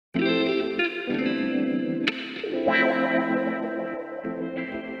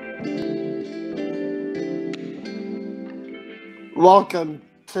Welcome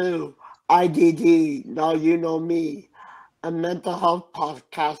to IDD, Now You Know Me, a mental health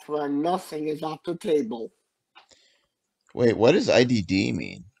podcast where nothing is off the table. Wait, what does IDD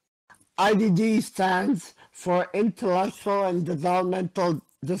mean? IDD stands for Intellectual and Developmental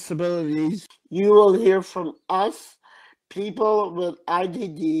Disabilities. You will hear from us, people with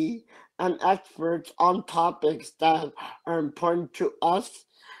IDD, and experts on topics that are important to us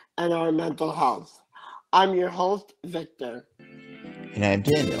and our mental health. I'm your host, Victor. And I'm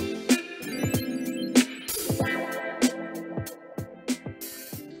Daniel.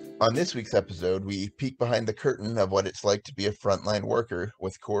 On this week's episode, we peek behind the curtain of what it's like to be a frontline worker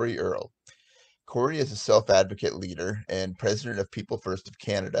with Kory Earle. Kory is a self-advocate leader and president of People First of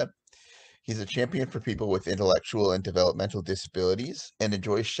Canada. He's a champion for people with intellectual and developmental disabilities and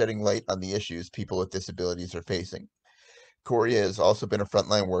enjoys shedding light on the issues people with disabilities are facing. Kory has also been a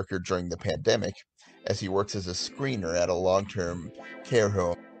frontline worker during the pandemic, as he works as a screener at a long-term care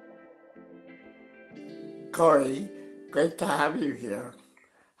home. Kory, great to have you here.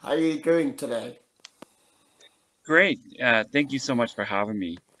 How are you doing today? Great. Thank you so much for having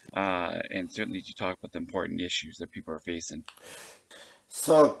me, and certainly to talk about the important issues that people are facing.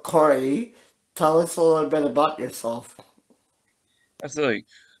 So, Kory, tell us a little bit about yourself. Absolutely.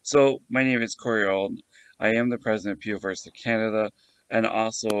 So, my name is Kory Earle. I am the president of People First of Canada and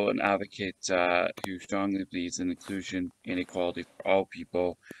also an advocate who strongly believes in inclusion and equality for all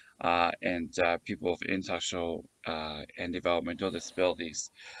people and people with intellectual and developmental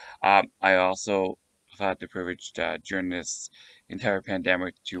disabilities. I also have had the privilege during this entire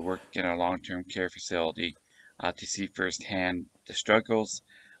pandemic to work in a long-term care facility to see firsthand the struggles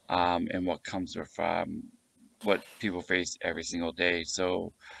and what comes with what people face every single day.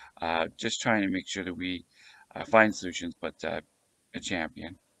 So just trying to make sure that we find solutions, but a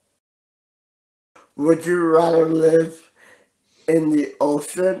champion. Would you rather live in the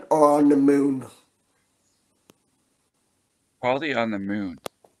ocean or on the moon? Probably on the moon,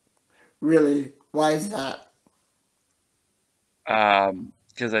 Really? Why is that?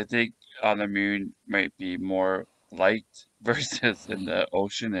 because I think on the moon might be more light versus in the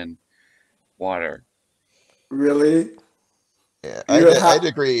ocean and water. Really? Yeah, You I'd would I'd have.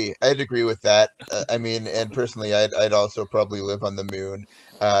 agree. I'd agree with that. I mean, and personally, I'd also probably live on the moon,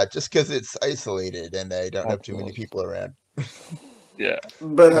 just because it's isolated and I don't have too many Absolutely. people around. Yeah.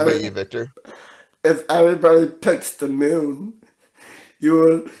 But How about you, Victor? if everybody picks the moon,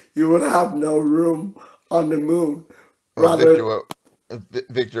 you would have no room on the moon. Well, Rather,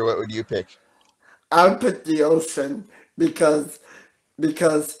 Victor, what would you pick? I would pick the ocean because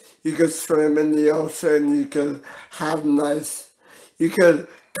because you could swim in the ocean, you could have nice, you could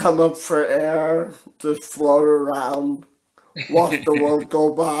come up for air, just float around, watch the world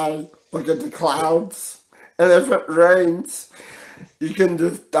go by, look at the clouds, and if it rains, you can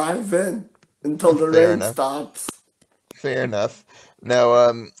just dive in until the Fair rain enough. stops. Fair enough.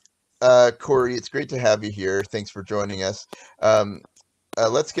 Now, Kory, it's great to have you here. Thanks for joining us. Um,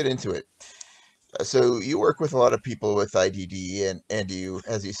 let's get into it. So you work with a lot of people with IDD, and you,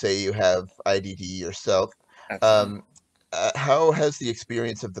 as you say, you have IDD yourself. Absolutely. Um, how has the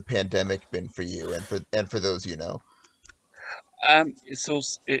experience of the pandemic been for you, and for those you know?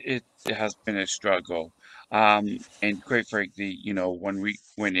 It has been a struggle. And quite frankly, when we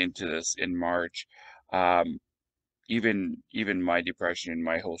went into this in March, um, even my depression,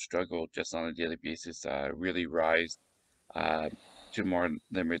 my whole struggle just on a daily basis, really rise uh, to more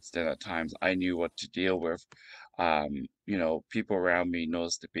limits than at times I knew what to deal with. People around me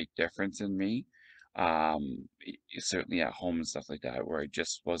noticed a big difference in me. Certainly at home and stuff like that, where I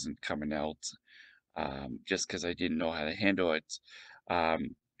just wasn't coming out, just because I didn't know how to handle it.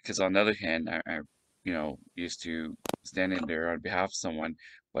 Because on the other hand, I used to stand in there on behalf of someone,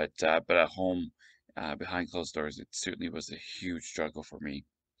 but at home, behind closed doors, it certainly was a huge struggle for me.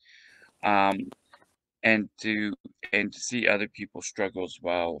 Um, and to see other people struggle as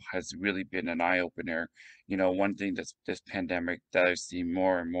well has really been an eye opener. One thing that's this pandemic that I've seen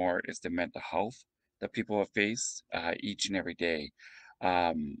more and more is the mental health that people have faced each and every day.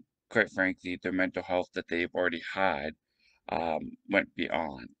 Quite frankly, the mental health that they've already had went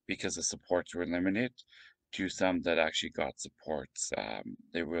beyond because the supports were limited to some that actually got supports.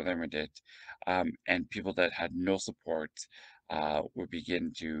 They were limited, and people that had no support would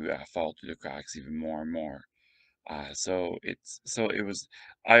begin to fall through the cracks even more and more. So it was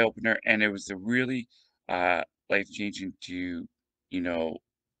eye opener, and it was a really life changing to you know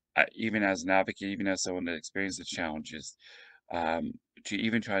even as an advocate, even as someone that experienced the challenges, to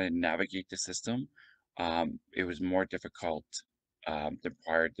even try to navigate the system. It was more difficult than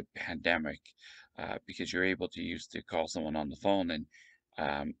prior to the pandemic, because you're able to use to call someone on the phone, and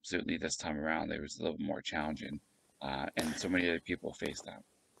certainly this time around it was a little more challenging, and so many other people face that.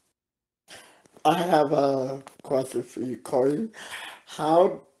 I have a question for you, Kory.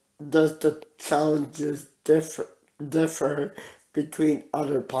 How does the challenges differ between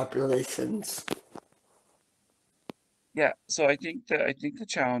other populations? Yeah, so I think the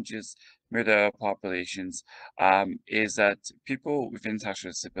challenges with the populations is that people with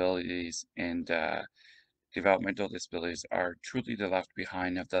intellectual disabilities and developmental disabilities are truly the left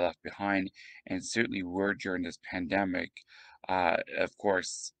behind of the left behind, and certainly were during this pandemic. Of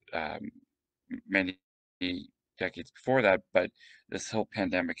course, many decades before that, but this whole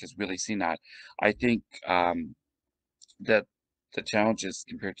pandemic has really seen that. I think that the challenges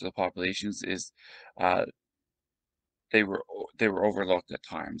compared to the populations is uh, they were overlooked at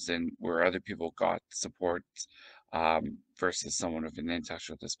times, and where other people got support versus someone with an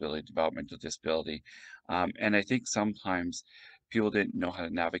intellectual disability, developmental disability. And I think sometimes people didn't know how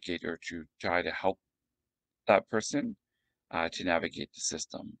to navigate or to try to help that person to navigate the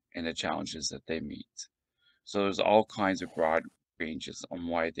system and the challenges that they meet. So there's all kinds of broad ranges on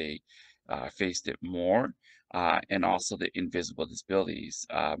why they faced it more, and also the invisible disabilities.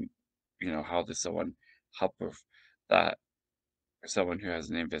 How does someone help with that? Someone who has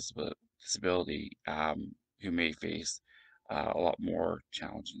an invisible disability, who may face a lot more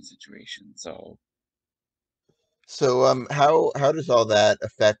challenging situations. So So how does all that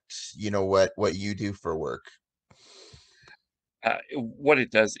affect, what you do for work? what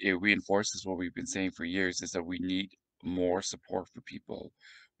it does, it reinforces what we've been saying for years, is that we need more support for people.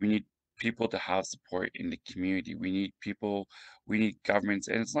 We need people to have support in the community. We need governments,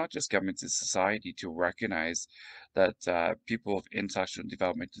 and it's not just governments, it's society to recognize that people with intellectual and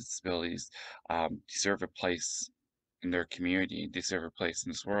developmental disabilities deserve a place in their community, deserve a place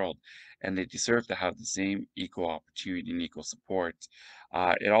in this world, and they deserve to have the same equal opportunity and equal support.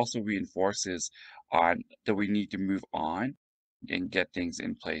 It also reinforces on that we need to move on and get things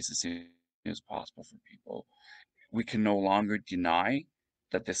in place as soon as possible for people. We can no longer deny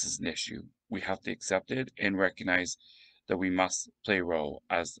that this is an issue. We have to accept it and recognize that we must play a role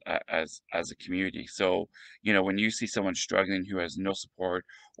as a community. So, when you see someone struggling who has no support,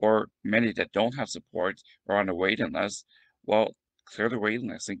 or many that don't have support or on a waiting list, well, clear the waiting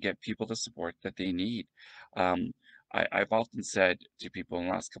list and get people the support that they need. Um, I've often said to people in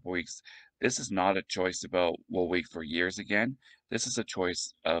the last couple of weeks, this is not a choice about we'll wait for years again. This is a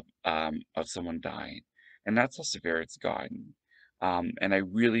choice of someone dying, and that's how severe it's gotten. And I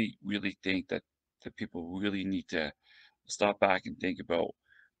really, really think that people really need to stop back and think about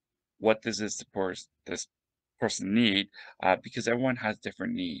what does this person need, because everyone has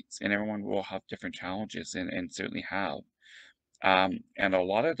different needs and everyone will have different challenges, and certainly have. And a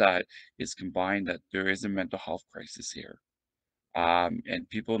lot of that is combined that there is a mental health crisis here. And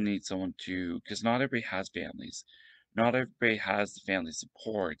people need someone to, because not everybody has families. Not everybody has the family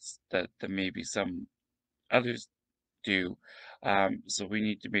supports that maybe some others do. So we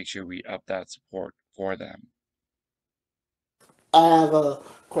need to make sure we up that support for them. I have a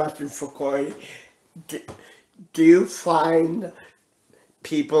question for Kory. Do, do you find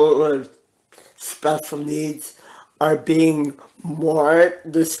people with special needs are being more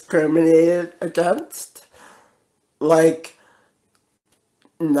discriminated against? Like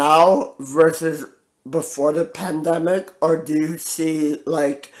now versus before the pandemic, or do you see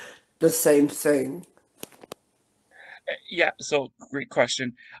like the same thing? Yeah, so great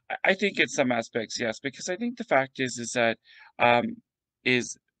question. I think in some aspects, yes, because I think the fact is that um,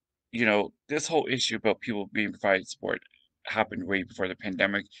 is this whole issue about people being provided support happened way before the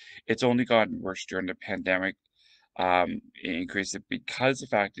pandemic. It's only gotten worse during the pandemic. It increased it because the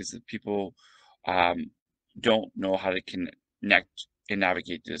fact is that people um, don't know how to connect and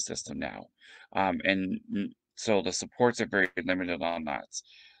navigate the system now. So the supports are very limited on that.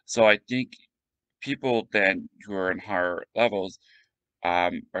 So I think people then who are in higher levels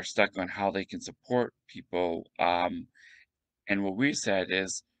are stuck on how they can support people. And what we said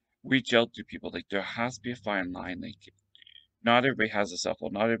is reach out to people. Like there has to be a fine line. Like not everybody has a cell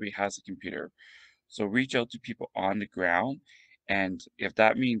phone, not everybody has a computer. So reach out to people on the ground. And if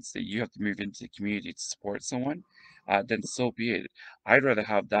that means that you have to move into the community to support someone, then so be it. I'd rather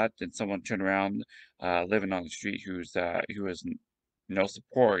have that than someone turn around living on the street who has no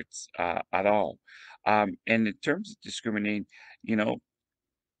support at all. And in terms of discriminating, you know,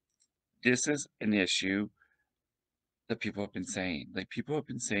 this is an issue that people have been saying. Like people have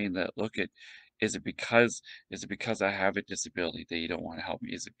been saying that, look at, is it because I have a disability that you don't want to help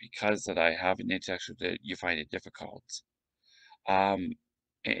me? Is it because that I have an intellectual that you find it difficult? Um,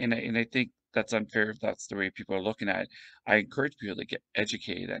 and I think that's unfair if that's the way people are looking at it. I encourage people to get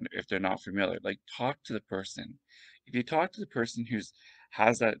educated, and if they're not familiar, like talk to the person. If you talk to the person who's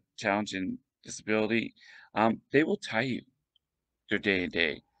has that challenge and disability, they will tell you their day and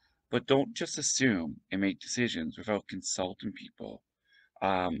day. But don't just assume and make decisions without consulting people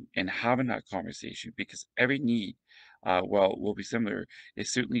and having that conversation because every need, well, will be similar,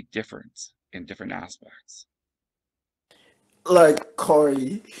 is certainly different in different aspects. Like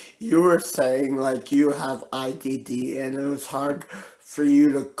Kory, you were saying like you have IDD and it was hard for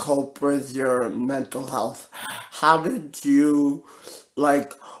you to cope with your mental health. How did you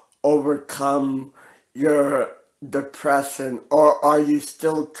like overcome your depression, or are you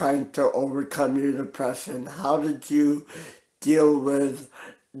still trying to overcome your depression? How did you deal with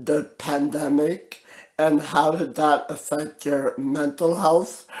the pandemic, and how did that affect your mental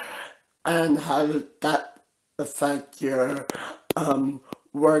health? And how did that affect your um,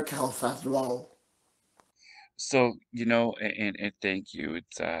 work health as well? So, and thank you.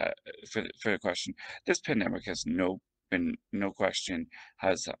 It's for the question. This pandemic has been no question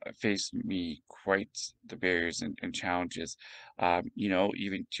has faced me quite the barriers and challenges.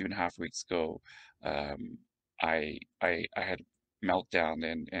 Even 2.5 weeks ago, um, I had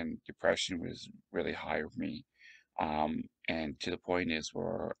meltdown and depression was really high with me. And to the point is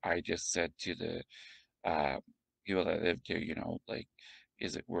where I just said to the uh people that lived here, like,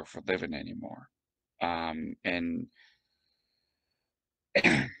 is it worth living anymore? And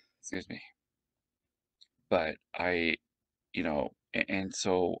excuse me, but and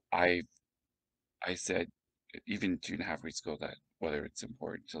so I said even 2.5 weeks ago that whether it's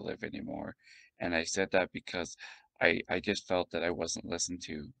important to live anymore, and I said that because I just felt that I wasn't listened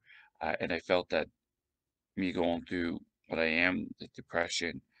to, and I felt that me going through what I am, the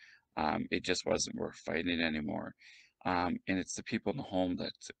depression, it just wasn't worth fighting anymore. And it's the people in the home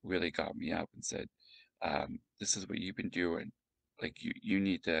that really got me up and said, "This is what you've been doing. Like you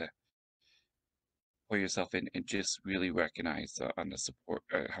need to pour yourself in and just really recognize on the support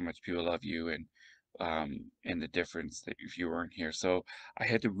how much people love you and the difference that if you weren't here." So I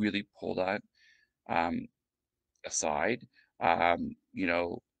had to really pull that um aside. And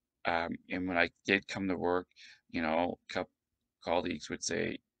when I did come to work, couple colleagues would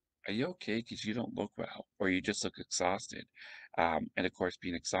say, "Are you okay? Because you don't look well, or you just look exhausted." And of course,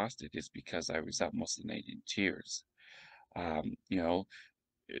 being exhausted is because I was up most of the night in tears. Um, you know,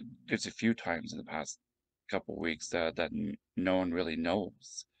 there's a few times in the past couple weeks that no one really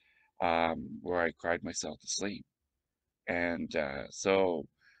knows, where I cried myself to sleep. And so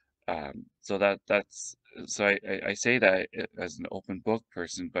I say that as an open book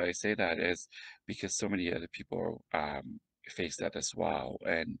person, but I say that as because so many other people face that as well.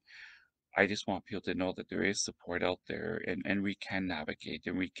 And I just want people to know that there is support out there and we can navigate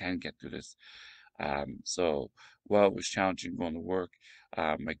and we can get through this. So while it was challenging going to work,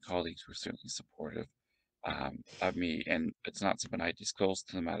 my colleagues were certainly supportive of me, and it's not something I disclosed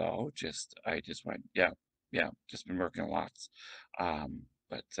to them at all. Just I just went, yeah, yeah, just been working lots.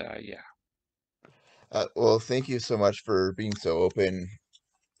 But yeah. Well, thank you so much for being so open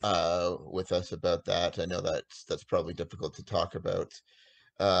with us about that. I know that's probably difficult to talk about.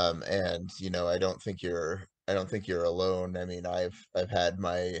 And I don't think you're alone. I mean, I've had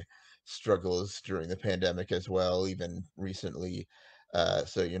my struggles during the pandemic as well, even recently.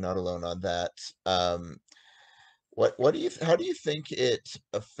 So you're not alone on that. What do you how do you think it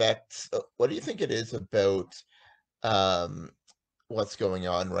affects? What do you think it is about um, what's going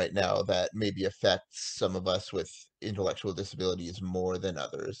on right now that maybe affects some of us with intellectual disabilities more than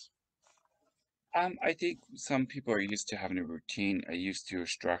others? I think some people are used to having a routine, are used to a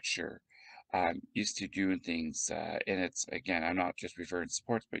structure, used to doing things, and it's again, I'm not just referring to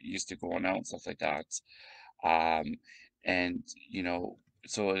sports, but used to going out and stuff like that. Um, and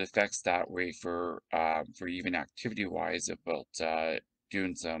so it affects that way for even activity wise about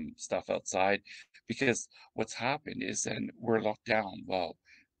doing some stuff outside, because what's happened is then we're locked down. Well,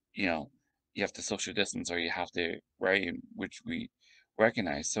 you know, you have to social distance or you have to, right? Which we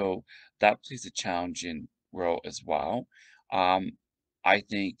recognize. So that plays a challenging role as well. Um, I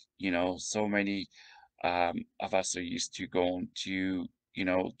think, so many of us are used to going to,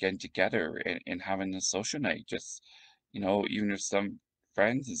 getting together and having a social night, just, even with some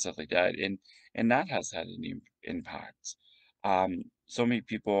friends and stuff like that. And that has had an impact. So many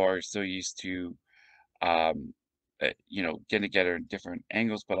people are so used to getting together in different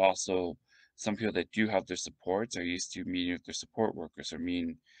angles, but also some people that do have their supports are used to meeting with their support workers or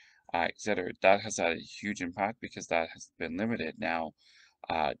meeting, et cetera. That has had a huge impact because that has been limited now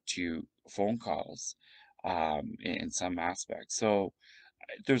to phone calls. in some aspects. So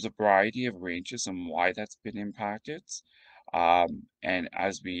there's a variety of ranges on why that's been impacted. And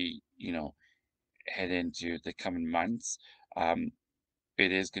as we, head into the coming months, um,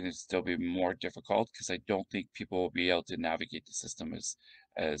 it is going to still be more difficult because I don't think people will be able to navigate the system as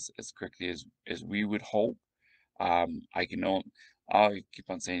quickly as we would hope. I can only I keep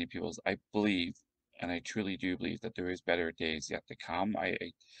on saying to people is I believe, and I truly do believe that there is better days yet to come. I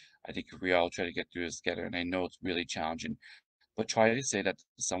think if we all try to get through this together, and I know it's really challenging, but try to say that to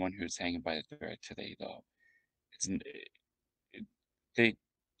someone who's hanging by the thread today, though. It's it, they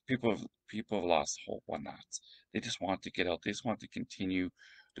people have lost hope on that. They just want to get out. They just want to continue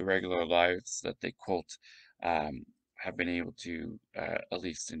the regular lives that they quote have been able to at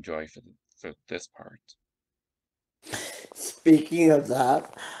least enjoy for this part. Speaking of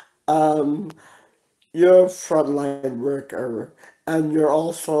that, um, you're a frontline worker and you're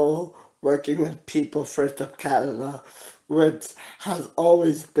also working with People First of Canada, which has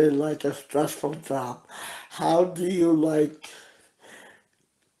always been like a stressful job. How do you like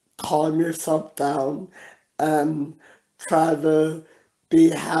calm yourself down and try to be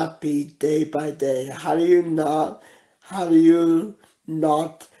happy day by day? How do you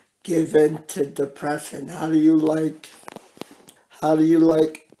not give in to depression? How do you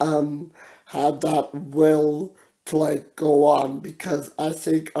have that will to like go on? Because I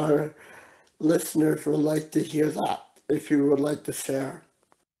think our listeners would like to hear that if you would like to share.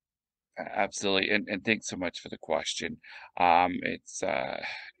 Absolutely, and thanks so much for the question. It's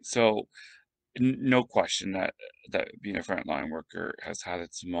so no question that being a frontline worker has had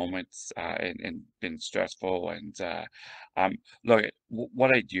its moments and been stressful. And um, look,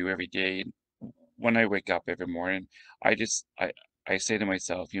 what I do every day, when I wake up every morning, I just I say to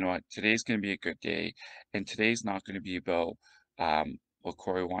myself, you know what, today's going to be a good day, and today's not going to be about what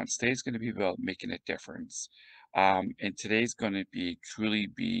Kory wants. Today's going to be about making a difference, and today's going to be truly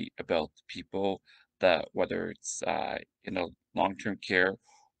be about the people that whether it's long-term care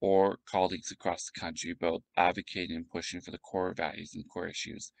or colleagues across the country about advocating and pushing for the core values and core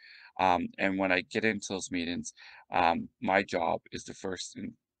issues. And when I get into those meetings, my job is to first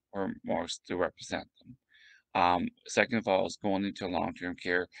and foremost to represent them. Second of all, is going into long-term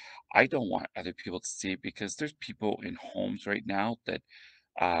care. I don't want other people to see it because there's people in homes right now that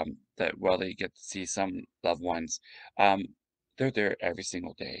while they get to see some loved ones, um, they're there every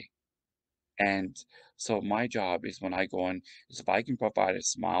single day. And so my job is when I go in, is if I can provide a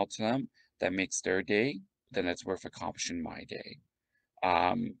smile to them that makes their day, then it's worth accomplishing my day.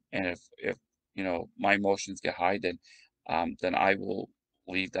 And if my emotions get high, then I will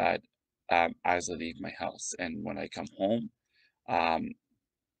leave that as I leave my house. And when I come home, um,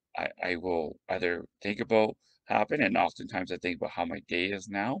 I will either think about happen, and oftentimes I think about how my day is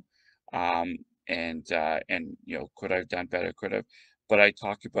now, um, and could I have done better? Could have, but I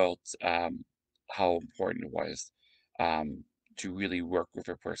talk about how important it was to really work with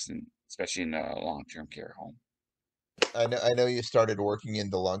a person, especially in a long-term care home. I know you started working in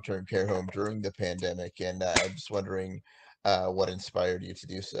the long-term care home during the pandemic, and I'm just wondering what inspired you to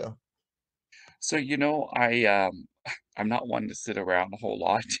do so. So, I'm not one to sit around a whole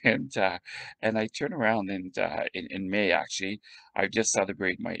lot, and I turn around and in May actually, I just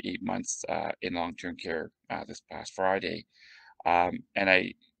celebrated my 8 months in long-term care this past Friday, and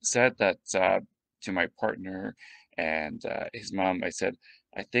I said that to my partner and his mom. I said,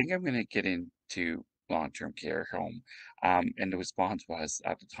 I think I'm going to get into long-term care home. And the response was,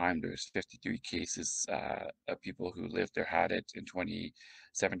 at the time, there was 53 cases of people who lived there had it, and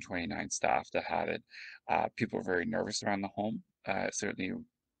 27, 29 staff that had it. People were very nervous around the home. Certainly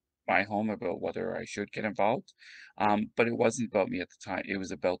my home about whether I should get involved. But it wasn't about me at the time. It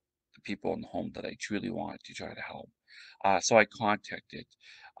was about the people in the home that I truly wanted to try to help. So I contacted,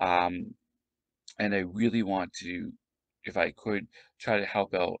 um, and I really want to, if I could, try to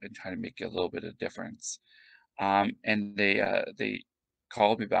help out and try to make a little bit of difference. And they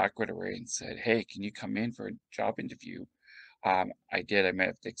called me back right away and said, "Hey, can you come in for a job interview?" I did. I met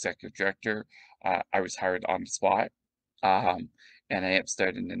with the executive director. I was hired on the spot, um, and I am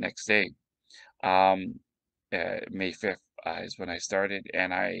starting the next day. Um, May 5th is when I started,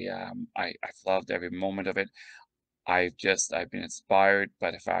 and I've loved every moment of it. I've been inspired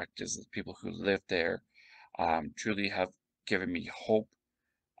by the fact is that people who live there truly have given me hope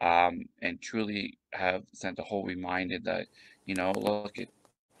and truly have sent a whole reminder that, look,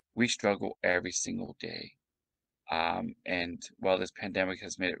 we struggle every single day. And while this pandemic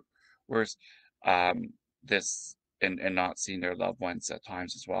has made it worse, this and not seeing their loved ones at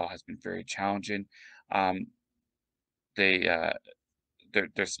times as well has been very challenging. Um, they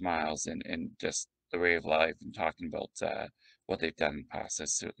their smiles and just the way of life and talking about what they've done in the past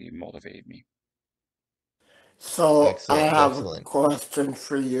has certainly motivated me. So I Excellent, have a excellent. question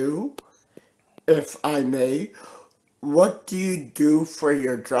for you, if I may. What do you do for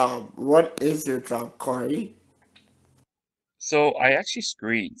your job? What is your job, Kory? So I actually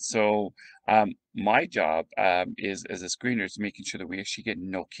screen. So my job is as a screener is making sure that we actually get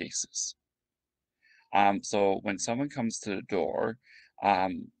no cases. So when someone comes to the door,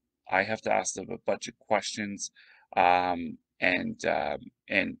 um, I have to ask them a bunch of questions, and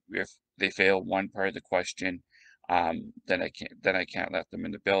if they fail one part of the question, then I can't let them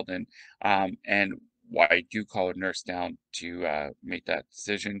in the building. And I do call a nurse down to make that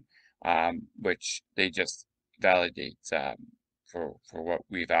decision, which they just validate for what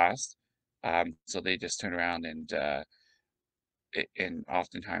we've asked. So they just turn around and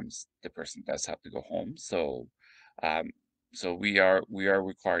oftentimes the person does have to go home. Um, so we are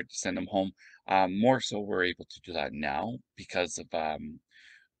required to send them home. More so, we're able to do that now because of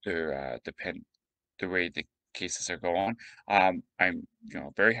the way the cases are going. I'm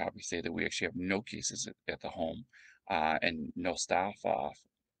very happy to say that we actually have no cases at the home, and no staff off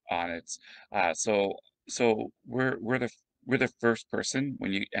on it. So we're the first person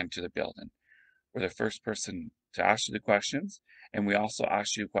when you enter the building. We're the first person to ask you the questions, and we also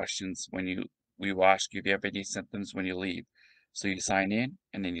ask you questions we will ask you if you have any symptoms when you leave. So you sign in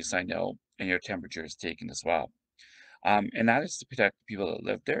and then you sign out, and your temperature is taken as well. And that is to protect the people that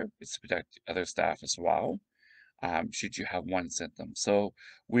live there. It's to protect other staff as well, should you have one symptom. So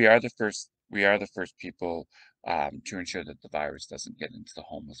we are the first people to ensure that the virus doesn't get into the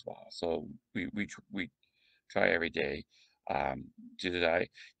home as well. So we try every day um, to do that.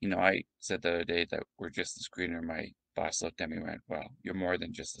 I said the other day that we're just a screener. My boss looked at me and went, "Well, you're more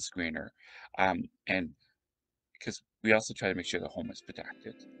than just a screener," and because we also try to make sure the home is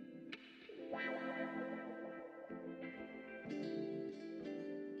protected.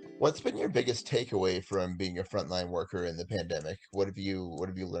 What's been your biggest takeaway from being a frontline worker in the pandemic? What have you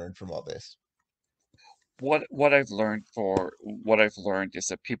learned from all this? What I've learned is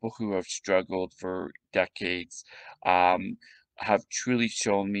that people who have struggled for decades um, have truly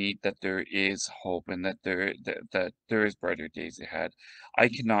shown me that there is hope and that there is brighter days ahead. I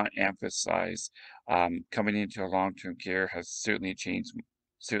cannot emphasize coming into a long-term care has certainly changed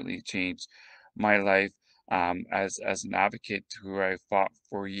my life as an advocate who I fought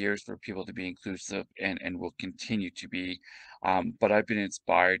for years for people to be inclusive and will continue to be. But I've been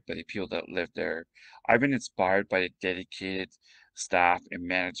inspired by the people that live there. I've been inspired by the dedicated staff and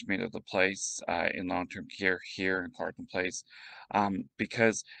management of the place in long-term care here in Carleton Place,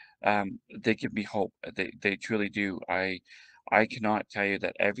 because they give me hope. They truly do. I cannot tell you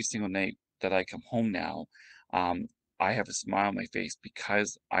that every single night that I come home now, um, I have a smile on my face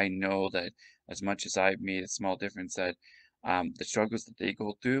because I know that as much as I've made a small difference, that the struggles that they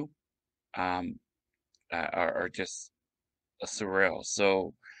go through um, are just surreal.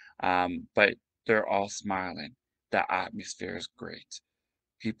 So, but they're all smiling. The atmosphere is great.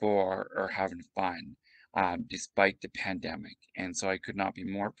 People are having fun despite the pandemic, and so I could not be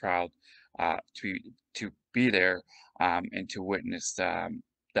more proud to be there and to witness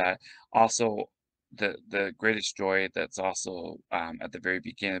that. Also, the greatest joy that's also at the very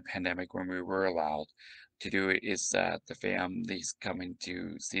beginning of the pandemic when we were allowed to do it is that the families coming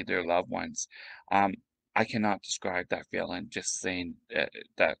to see their loved ones. Um, I cannot describe that feeling. Just saying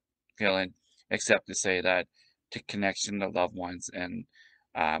that feeling, except to say that the connection to loved ones and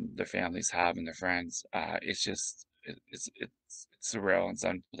their families have and their friends. It's just it's surreal and it's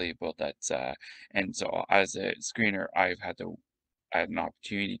unbelievable that and so as a screener, I had an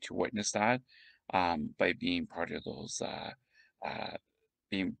opportunity to witness that by being part of those uh,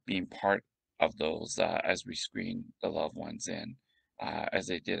 being part of those as we screen the loved ones in as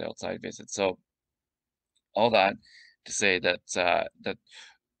they did outside visits. So all that to say that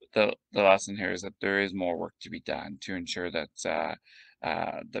the lesson here is that there is more work to be done to ensure that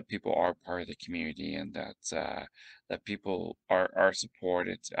people are part of the community and that people are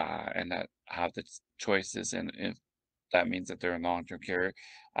supported and that have the choices, and if that means that they're in long-term care,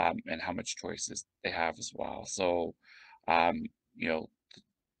 and how much choices they have as well. So, um, you know,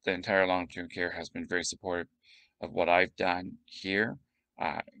 the entire long-term care has been very supportive of what I've done here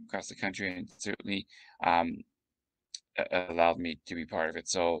across the country, and certainly um, allowed me to be part of it.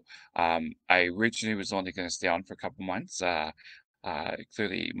 So I originally was only going to stay on for a couple months.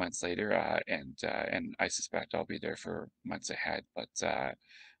 Clearly, months later, and I suspect I'll be there for months ahead. But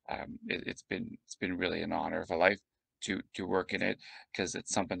it's been really an honor of a life to work in it because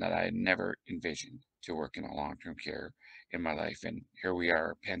it's something that I never envisioned. to work in a long-term care in my life, and here we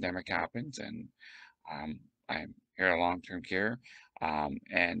are. Pandemic happens, and um, I'm here at long-term care,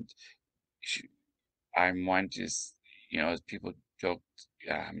 and sh- I'm one to, as people joked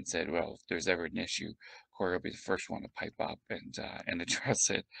and said, well, if there's ever an issue, Kory will be the first one to pipe up and address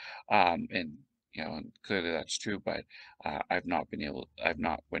it. And and clearly that's true, but I've not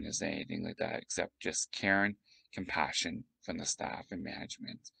witnessed anything like that except just caring, compassion from the staff and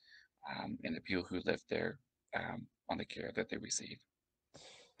management, and the people who live there, on the care that they receive.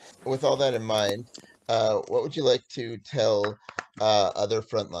 With all that in mind, what would you like to tell other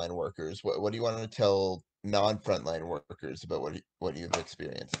frontline workers? What do you want to tell non-frontline workers about what you've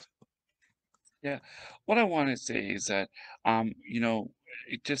experienced? Yeah, what I want to say is that,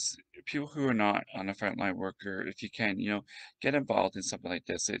 it just people who are not on a frontline worker, if you can, get involved in something like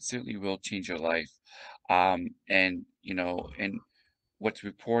this. It certainly will change your life. And what's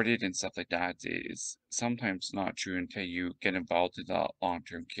reported and stuff like that is sometimes not true until you get involved in the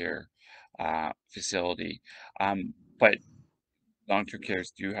long-term care facility. But long-term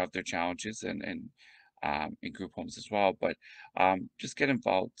cares do have their challenges and in group homes as well. But just get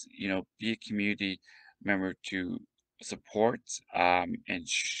involved, be a community member to support, and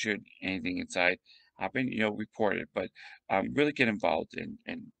should anything inside happen, report it. But really get involved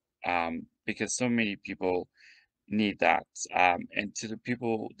and because so many people need that. And to the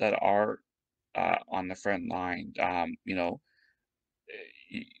people that are on the front line,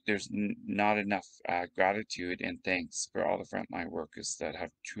 there's not enough gratitude and thanks for all the frontline workers that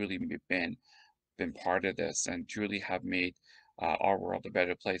have truly been part of this and truly have made our world a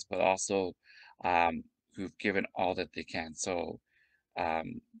better place, but also who've given all that they can. So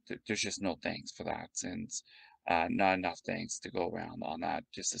there's just no thanks for that, and not enough thanks to go around on that.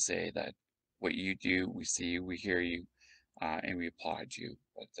 Just to say that what you do, we see you, we hear you, and we applaud you.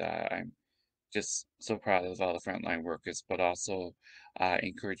 But I'm just so proud of all the frontline workers, but also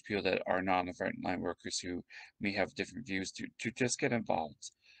encourage people that are not on the frontline workers who may have different views to just get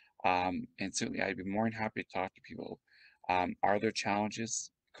involved. And certainly, I'd be more than happy to talk to people. Are there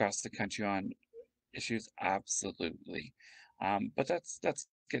challenges across the country on issues? Absolutely. But let's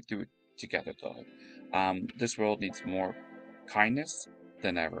get through it together, though. This world needs more kindness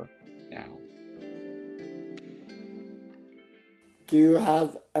than ever now. Do you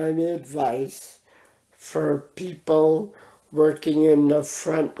have any advice for people working in the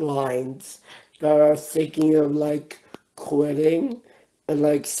front lines that are thinking of like quitting and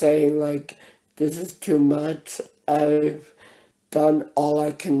like saying like this is too much, I've done all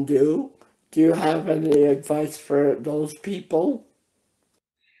I can do? Do you have any advice for those people?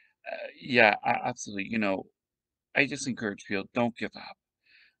 Yeah, absolutely. I just encourage people, don't give up.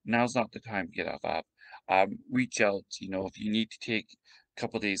 Now's not the time to get up. Reach out, if you need to take a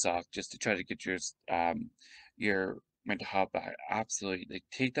couple days off just to try to get your mental health back. Absolutely, like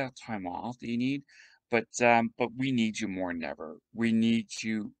take that time off that you need. But we need you more than ever. We need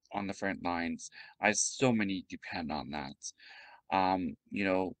you on the front lines, as so many depend on that.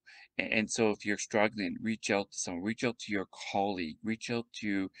 And so if you're struggling, reach out to someone, reach out to your colleague, reach out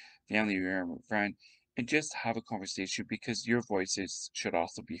to family member, friend, and just have a conversation because your voices should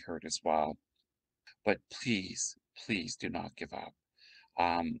also be heard as well. But please, please do not give up.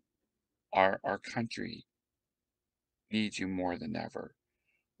 Um, our country needs you more than ever.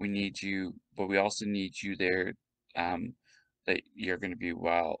 We need you, but we also need you there, um, that you're going to be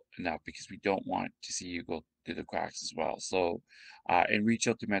well enough because we don't want to see you go through the cracks as well. So, and reach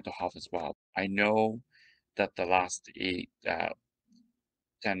out to mental health as well. I know that the last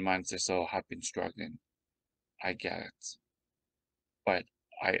 10 months or so have been struggling. I get it. But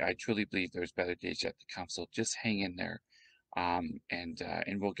I truly believe there's better days yet to come. So just hang in there, and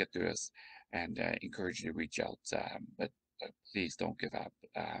we'll get through this. And encourage you to reach out. But please don't give up.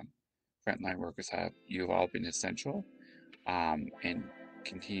 Frontline workers you've all been essential, and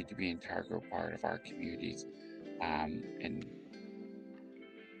continue to be an integral part of our communities. And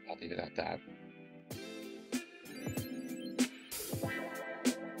I'll leave it at that.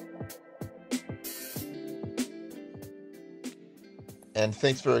 And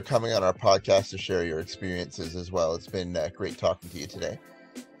thanks for coming on our podcast to share your experiences as well. It's been great talking to you today.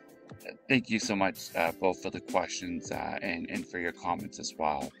 Thank you so much, both for the questions and for your comments as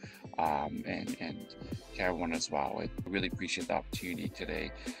well, and to everyone as well. I really appreciate the opportunity today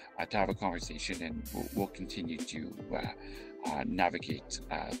to have a conversation, and we'll continue to navigate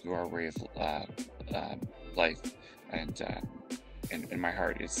through our way of life. And my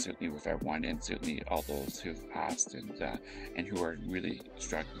heart is certainly with everyone, and certainly all those who've passed and who are really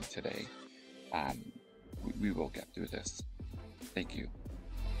struggling today. We will get through this. Thank you.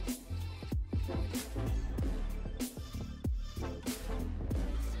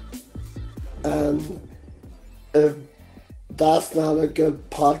 And if that's not a good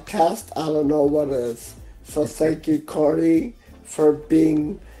podcast, I don't know what is. So thank you, Kory, for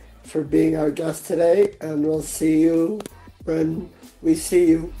being our guest today, and we'll see you when we see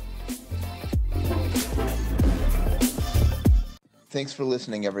you. Thanks for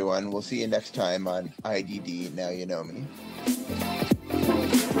listening, everyone. We'll see you next time on IDD, Now You Know Me.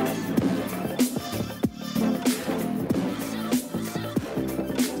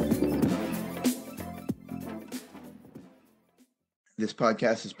 This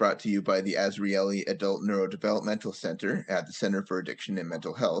podcast is brought to you by the Azrieli Adult Neurodevelopmental Center at the Center for Addiction and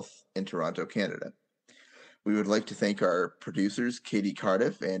Mental Health in Toronto, Canada. We would like to thank our producers, Katie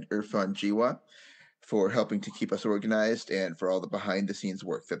Cardiff and Irfan Jiwa, for helping to keep us organized and for all the behind-the-scenes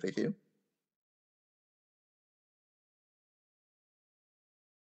work that they do.